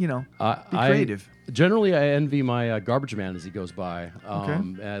 be creative. Generally, I envy my garbage man as he goes by. Okay.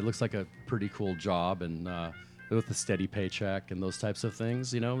 It looks like a pretty cool job, and with a steady paycheck and those types of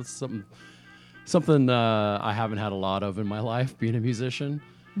things, it's something I haven't had a lot of in my life, being a musician.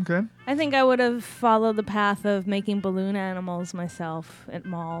 Okay. I think I would have followed the path of making balloon animals myself at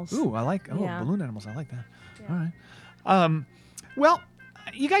malls. Ooh, I like Yeah. balloon animals. I like that. Yeah. All right. Well,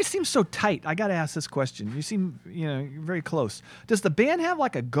 you guys seem so tight. I got to ask this question. You seem, you're very close. Does the band have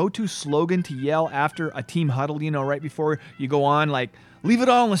like a go-to slogan to yell after a team huddle, right before you go on, like leave it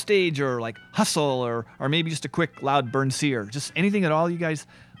all on the stage, or like hustle, or maybe just a quick loud Bern Sear? Just anything at all, you guys,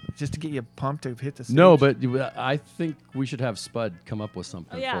 just to get you pumped to hit the stage? No, but I think we should have Spud come up with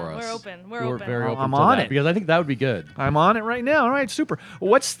something for us. We're open. We're open. very open I'm to on that, it. because I think that would be good. I'm on it right now. All right, super.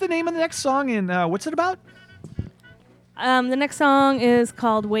 What's the name of the next song, and what's it about? The next song is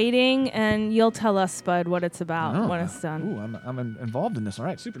called Waiting, and you'll tell us, Spud, what it's about when it's done. Ooh, I'm involved in this. All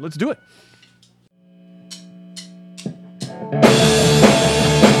right, super. Let's do it.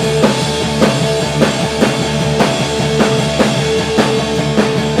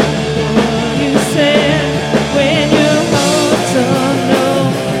 You said when your heart's unknown,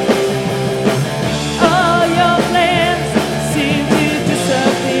 all your plans seem to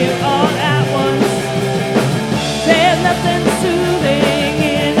disappear all at once. There's nothing soothing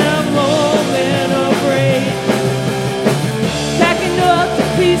in a moment of break. Packing up the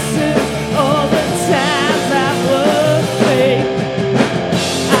pieces all the times that were fake.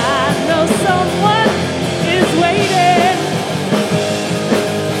 I know someone is waiting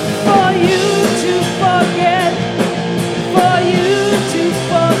for you to forget, for you to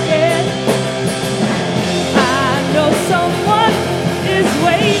forget. I know someone is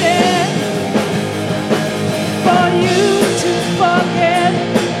waiting for you to forget,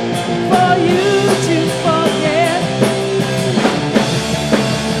 for you to forget.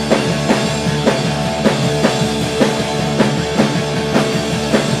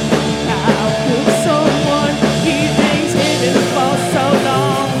 How could someone keep things hidden for so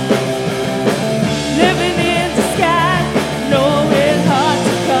long? Living in the sky, knowing hard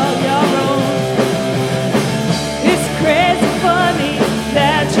to call your own. It's crazy funny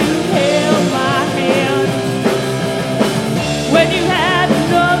that you held my hand when you had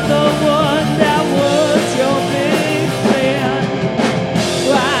another one that was your big friend.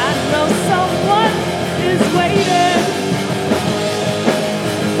 Well, I know someone is waiting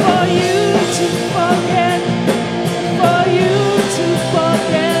for you to forget, for you to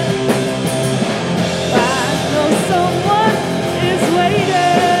forget. I know someone is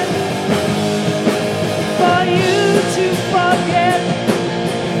waiting for you to forget,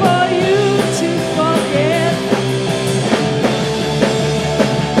 for you to forget.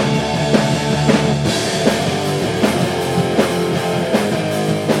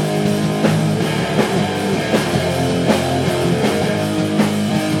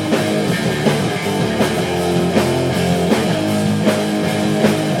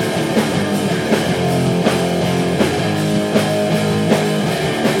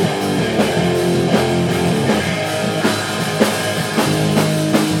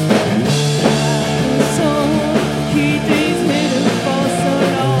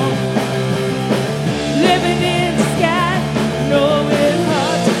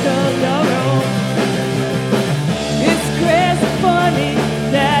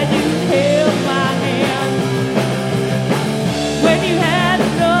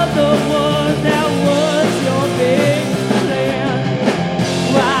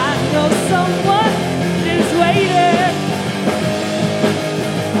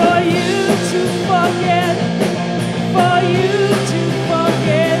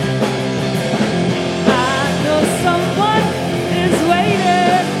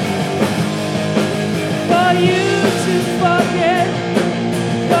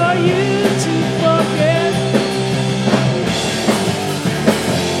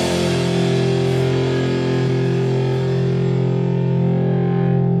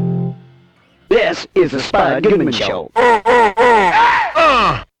 Spud Goodman Show. Hi,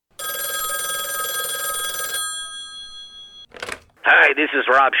 this is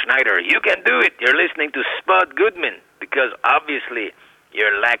Rob Schneider. You can do it. You're listening to Spud Goodman because obviously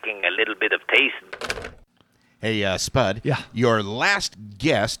you're lacking a little bit of taste. Hey, Spud. Yeah. Your last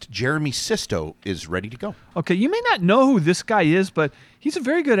guest, Jeremy Sisto, is ready to go. Okay, you may not know who this guy is, but he's a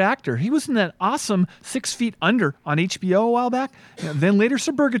very good actor. He was in that awesome 6 Feet Under on HBO a while back, then later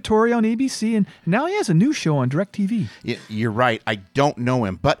Suburgatory on ABC, and now he has a new show on DirecTV. You're right. I don't know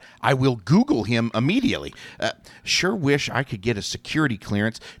him, but I will Google him immediately. Sure wish I could get a security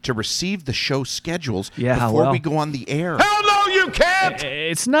clearance to receive the show schedules before we go on the air. Hell no, you can't!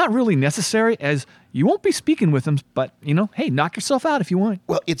 It's not really necessary, as you won't be speaking with him, but, hey, knock yourself out if you want.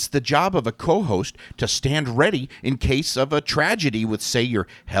 Well, it's the job of a co-host to stand ready in case of a tragedy with, say, your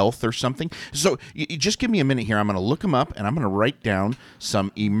health or something. So you just give me a minute here. I'm going to look him up, and I'm going to write down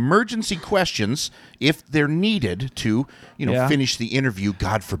some emergency questions if they're needed to, finish the interview,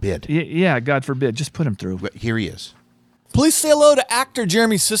 God forbid. Yeah, God forbid. Just put him through. But here he is. Please say hello to actor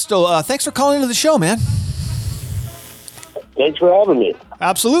Jeremy Sisto. Thanks for calling into the show, man. Thanks for having me.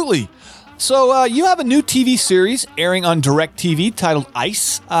 Absolutely. So you have a new TV series airing on DirecTV titled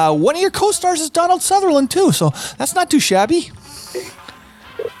Ice. One of your co-stars is Donald Sutherland, too, so that's not too shabby.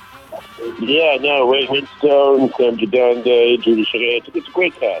 Yeah, no, Ray Winstone, Sam Jadonde, Judy Charette. It's a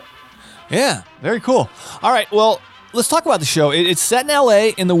great cast. Yeah, very cool. All right, well, let's talk about the show. It's set in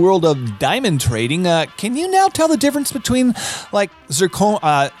L.A. in the world of diamond trading. Can you now tell the difference between, like,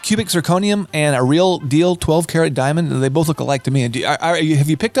 cubic zirconium and a real deal 12-karat diamond? They both look alike to me. Have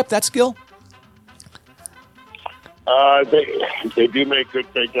you picked up that skill? They do make good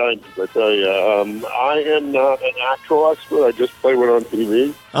fake diamonds, I tell you. I am not an actual expert. I just play one on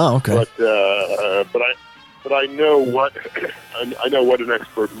TV. Oh, okay. But I know what I know what an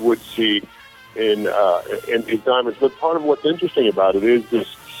expert would see in these diamonds. But part of what's interesting about it is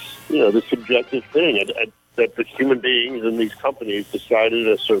this, this subjective thing that the human beings and these companies decided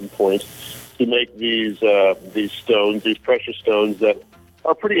at a certain point to make these stones, these precious stones that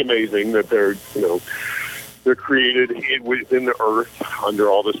are pretty amazing. That they're created within the earth under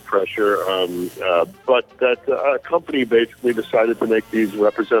all this pressure, but that a company basically decided to make these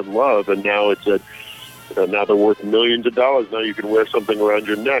represent love, and now now they're worth millions of dollars. Now you can wear something around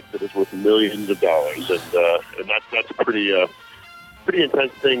your neck that is worth millions of dollars, and that's a pretty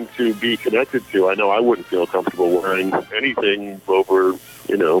intense thing to be connected to. I know I wouldn't feel comfortable wearing anything over,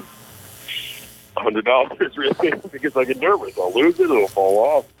 $100 really, because I get nervous. I'll lose it. It'll fall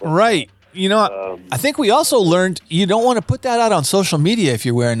off. Right. I think we also learned you don't want to put that out on social media if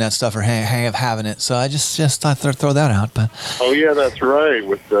you're wearing that stuff or having it. So I just thought I'd throw that out. But oh yeah, that's right.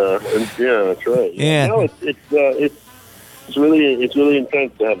 That's right. Yeah. No, it's really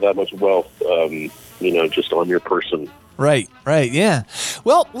intense to have that much wealth, just on your person. Right. Yeah.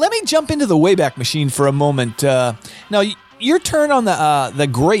 Well, let me jump into the Wayback Machine for a moment. Now, your turn on the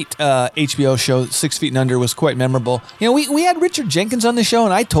great HBO show 6 Feet and Under was quite memorable. We had Richard Jenkins on the show,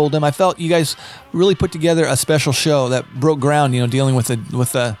 and I told him I felt you guys really put together a special show that broke ground. Dealing with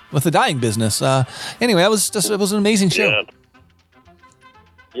the dyeing business. Anyway, it was an amazing show. Yeah.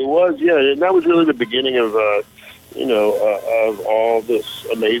 It was, and that was really the beginning of of all this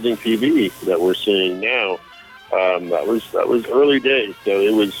amazing TV that we're seeing now. That was early days, so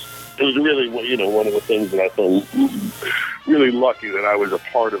it was really, one of the things that I felt really lucky that I was a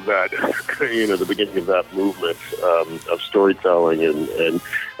part of that, the beginning of that movement of storytelling, and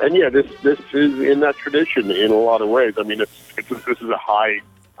yeah, this is in that tradition in a lot of ways. I mean, this is a high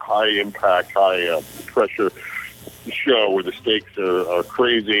impact, high pressure show where the stakes are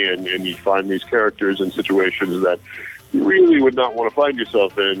crazy, and you find these characters in situations that you really would not want to find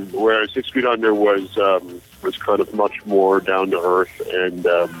yourself in. Whereas 6 Feet Under was kind of much more down to earth and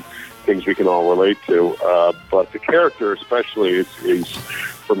things we can all relate to. But the character, especially, is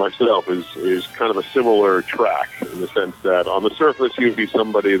for myself, is kind of a similar track in the sense that on the surface you'd be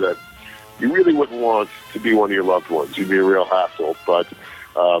somebody that you really wouldn't want to be one of your loved ones. You'd be a real hassle, but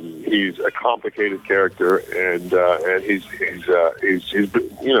he's a complicated character, and he's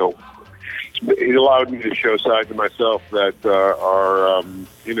allowed me to show sides of myself that are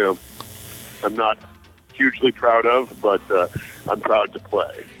I'm not hugely proud of, but I'm proud to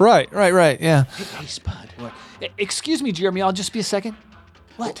play. Right, yeah. Hey, Spud. What? Excuse me, Jeremy, I'll just be a second.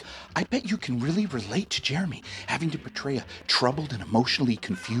 What? I bet you can really relate to Jeremy, having to portray a troubled and emotionally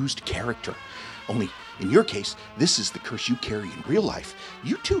confused character. Only In your case, this is the curse you carry in real life.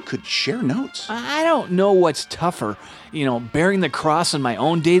 You two could share notes. I don't know what's tougher, bearing the cross in my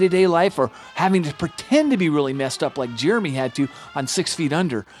own day-to-day life or having to pretend to be really messed up like Jeremy had to on 6 Feet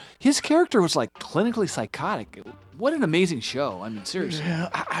Under. His character was like clinically psychotic. What an amazing show. I mean, seriously. Yeah,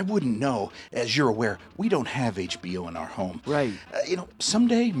 I wouldn't know. As you're aware, we don't have HBO in our home. Right.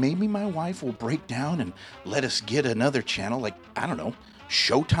 Someday maybe my wife will break down and let us get another channel, like, I don't know,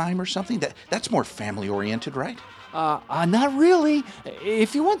 Showtime or something. That's more family-oriented, right? Not really.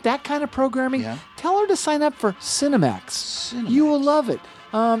 If you want that kind of programming, tell her to sign up for Cinemax. You will love it.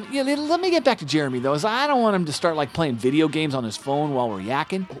 Let me get back to Jeremy, though, as I don't want him to start, playing video games on his phone while we're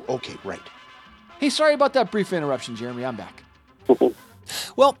yakking. Okay, right. Hey, sorry about that brief interruption, Jeremy. I'm back.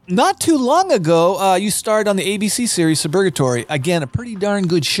 Well, not too long ago, you starred on the ABC series Suburgatory. Again, a pretty darn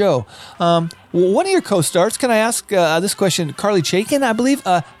good show. One of your co-stars, can I ask this question? Carly Chaikin, I believe,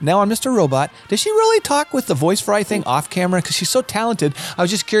 now on Mr. Robot. Does she really talk with the voice fry thing off camera? Because she's so talented. I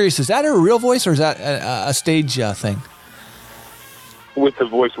was just curious, is that her real voice or is that a stage thing? With the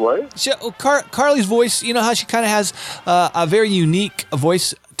voice what? Carly's voice, you know how she kind of has a very unique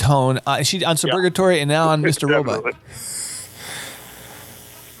voice tone. She on Suburgatory and now on Mr. Robot.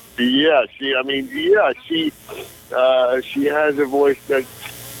 Yeah, she has a voice that's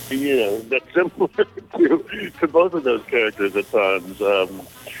similar to both of those characters at times. I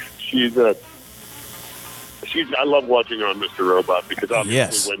love watching her on Mr. Robot because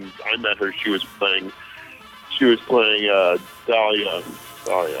obviously when I met her, she was playing Dahlia.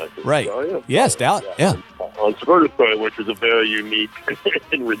 Right. Dahlia? Yes, Dahlia. Yeah. On Spud, which is a very unique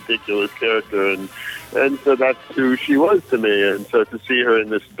and ridiculous character, and so that's who she was to me. And so to see her in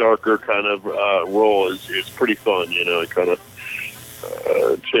this darker kind of role is pretty fun. It kind of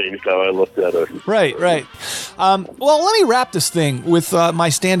changed how I looked at her. Right. Well, let me wrap this thing with my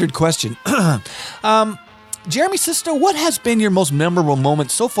standard question. Jeremy Sisto, what has been your most memorable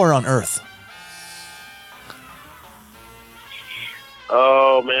moment so far on Earth?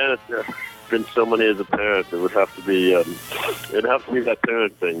 Oh man, it's been so many as a parent. It would have to be that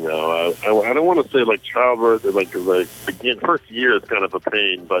parent thing now. I don't want to say like childbirth, or like again, first year is kind of a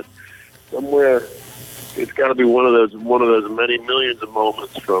pain, but somewhere it's got to be one of those many millions of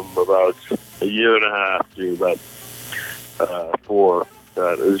moments from about a year and a half to about 4.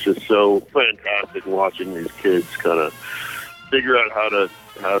 That is just so fantastic watching these kids kind of figure out how to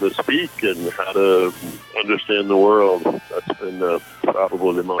speak and how to understand the world. That's been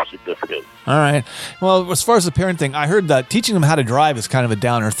probably the most significant. All right. Well, as far as the parent thing, I heard that teaching them how to drive is kind of a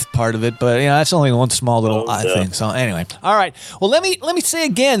downer part of it, but that's only one small little thing. So anyway, all right. Well, let me say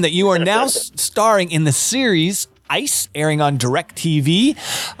again that you are now starring in the series Ice, airing on DirecTV.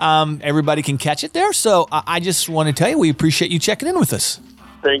 Everybody can catch it there. So I just want to tell you, we appreciate you checking in with us.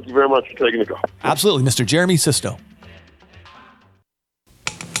 Thank you very much for taking the call. Absolutely, Mr. Jeremy Sisto.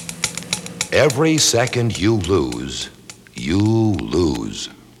 Every second you lose, you lose.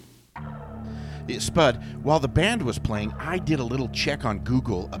 Spud, while the band was playing, I did a little check on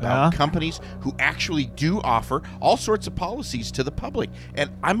Google about companies who actually do offer all sorts of policies to the public. And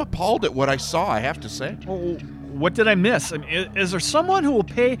I'm appalled at what I saw, I have to say. Well, what did I miss? I mean, is there someone who will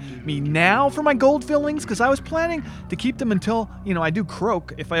pay me now for my gold fillings? Because I was planning to keep them until, I do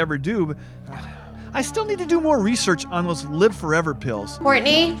croak, if I ever do. But I still need to do more research on those Live Forever pills.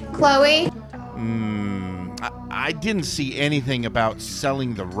 Courtney, Chloe. I didn't see anything about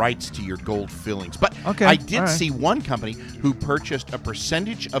selling the rights to your gold fillings, but okay, I did see one company who purchased a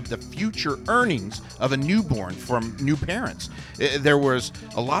percentage of the future earnings of a newborn from new parents. There was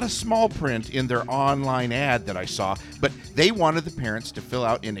a lot of small print in their online ad that I saw, but they wanted the parents to fill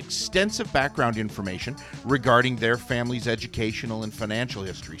out an extensive background information regarding their family's educational and financial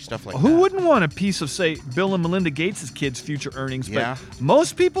history, stuff like that. Who wouldn't want a piece of, say, Bill and Melinda Gates' kids' future earnings? Yeah. But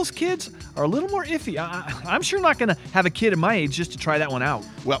most people's kids are a little more iffy. I'm sure not going to have a kid at my age just to try that one out.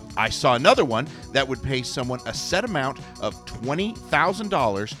 Well, I saw another one that would pay someone a set amount of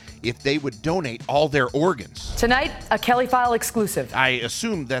 $20,000 if they would donate all their organs. Tonight, a Kelly File exclusive. I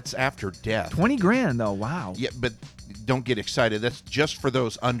assume that's after death. $20,000 though, wow. Yeah, but don't get excited. That's just for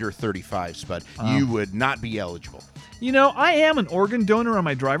those under 35, Spud. You would not be eligible. I am an organ donor on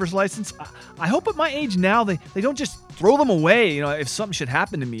my driver's license. I hope at my age now they don't just throw them away, if something should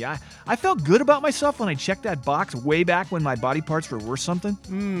happen to me. I felt good about myself when I checked that box way back when my body parts were worth something.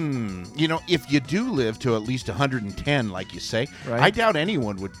 If you do live to at least 110, like you say, right. I doubt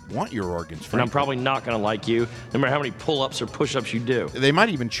anyone would want your organs. And I'm probably not going to like you, no matter how many pull-ups or push-ups you do. They might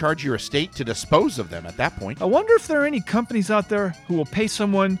even charge your estate to dispose of them at that point. I wonder if there are any companies out there who will pay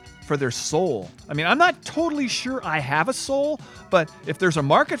someone for for their soul. I mean, I'm not totally sure I have a soul, but if there's a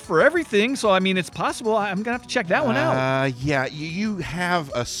market for everything, so I mean, it's possible. I'm going to have to check that one out. Yeah, you have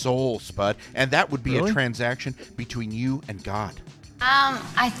a soul, Spud, and that would be Really? a transaction between you and God.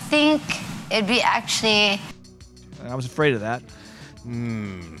 I think it'd be actually... I was afraid of that.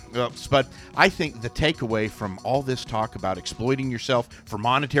 Well, Spud, I think the takeaway from all this talk about exploiting yourself for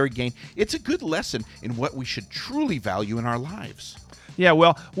monetary gain, it's a good lesson in what we should truly value in our lives. Yeah,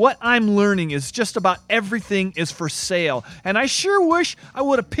 well, what I'm learning is just about everything is for sale. And I sure wish I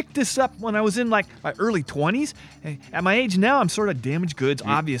would have picked this up when I was in like my early 20s. At my age now, I'm sort of damaged goods,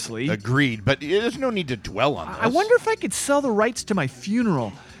 obviously. Agreed, but there's no need to dwell on this. I wonder if I could sell the rights to my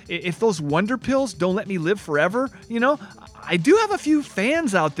funeral. If those wonder pills don't let me live forever, you know, I do have a few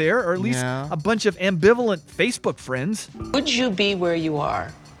fans out there, or at least a bunch of ambivalent Facebook friends. Would you be where you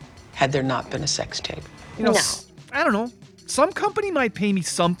are had there not been a sex tape? You know, I don't know. Some company might pay me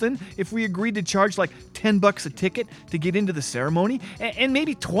something if we agreed to charge like $10 a ticket to get into the ceremony, and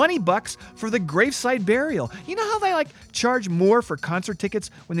maybe $20 for the graveside burial. You know how they like charge more for concert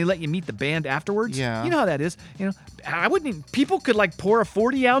tickets when they let you meet the band afterwards? Yeah. You know how that is. You know, I wouldn't. People could like pour a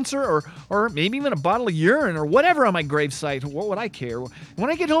 40-ouncer or maybe even a bottle of urine or whatever on my gravesite. What would I care? When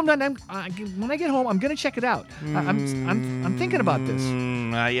I get home, I'm gonna check it out. I'm thinking about this.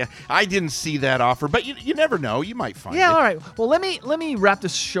 Yeah, I didn't see that offer, but you never know. You might find it. Yeah, all right. Well, let me wrap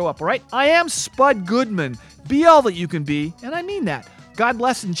this show up, all right? I am Spud Goodman. Be all that you can be, and I mean that. God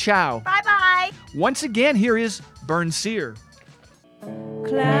bless and ciao. Bye-bye. Once again, here is Burn Sear.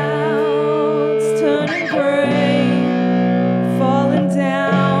 Clouds turning gray, falling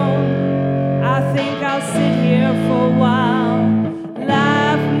down. I think I'll sit here for a while.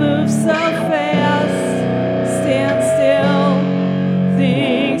 Life moves so fast, stand still.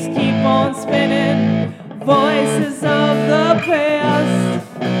 Things keep on spinning. Voices of the past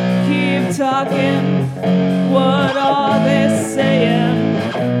keep talking. What are they saying?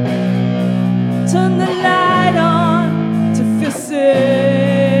 Turn the light on to feel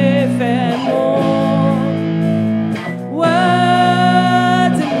safe and warm.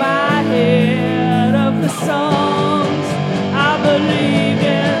 Words in my head of the songs I believe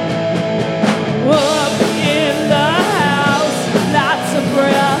in. Up in the house, lots of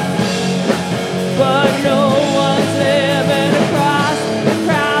breath, but no one's living across the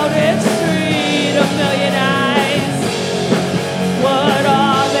crowded street. A million eyes. What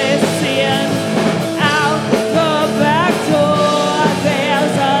are they seeing out the back door?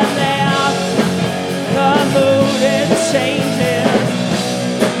 There's a lamp. The mood it changes.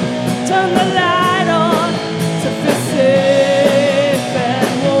 Turn the light on to feel safe and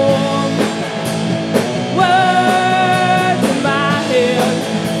warm. Words in my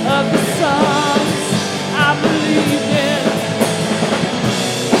head of the songs I believe in.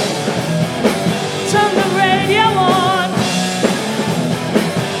 Turn the radio on.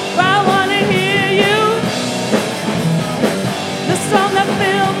 I wanna hear you. The song that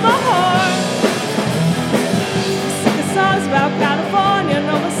filled my heart. Sick of songs about California.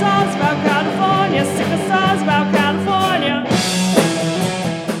 No more songs about California. Sick of songs about California.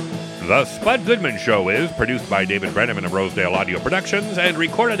 The Spud Goodman Show is produced by David Brenneman of Rosedale Audio Productions and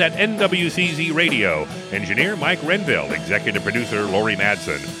recorded at NWCZ Radio. Engineer Mike Renville, executive producer Lori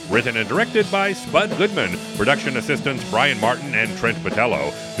Madsen. Written and directed by Spud Goodman. Production assistants Brian Martin and Trent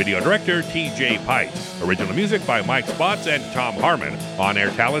Botello. Video director T.J. Pite. Original music by Mike Spots and Tom Harmon.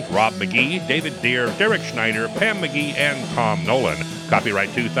 On-air talent Rob McGee, David Deere, Derek Schneider, Pam McGee, and Tom Nolan.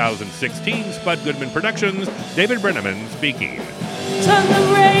 Copyright 2016 Spud Goodman Productions. David Brenneman speaking. Turn the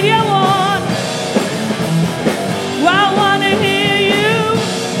radio on. I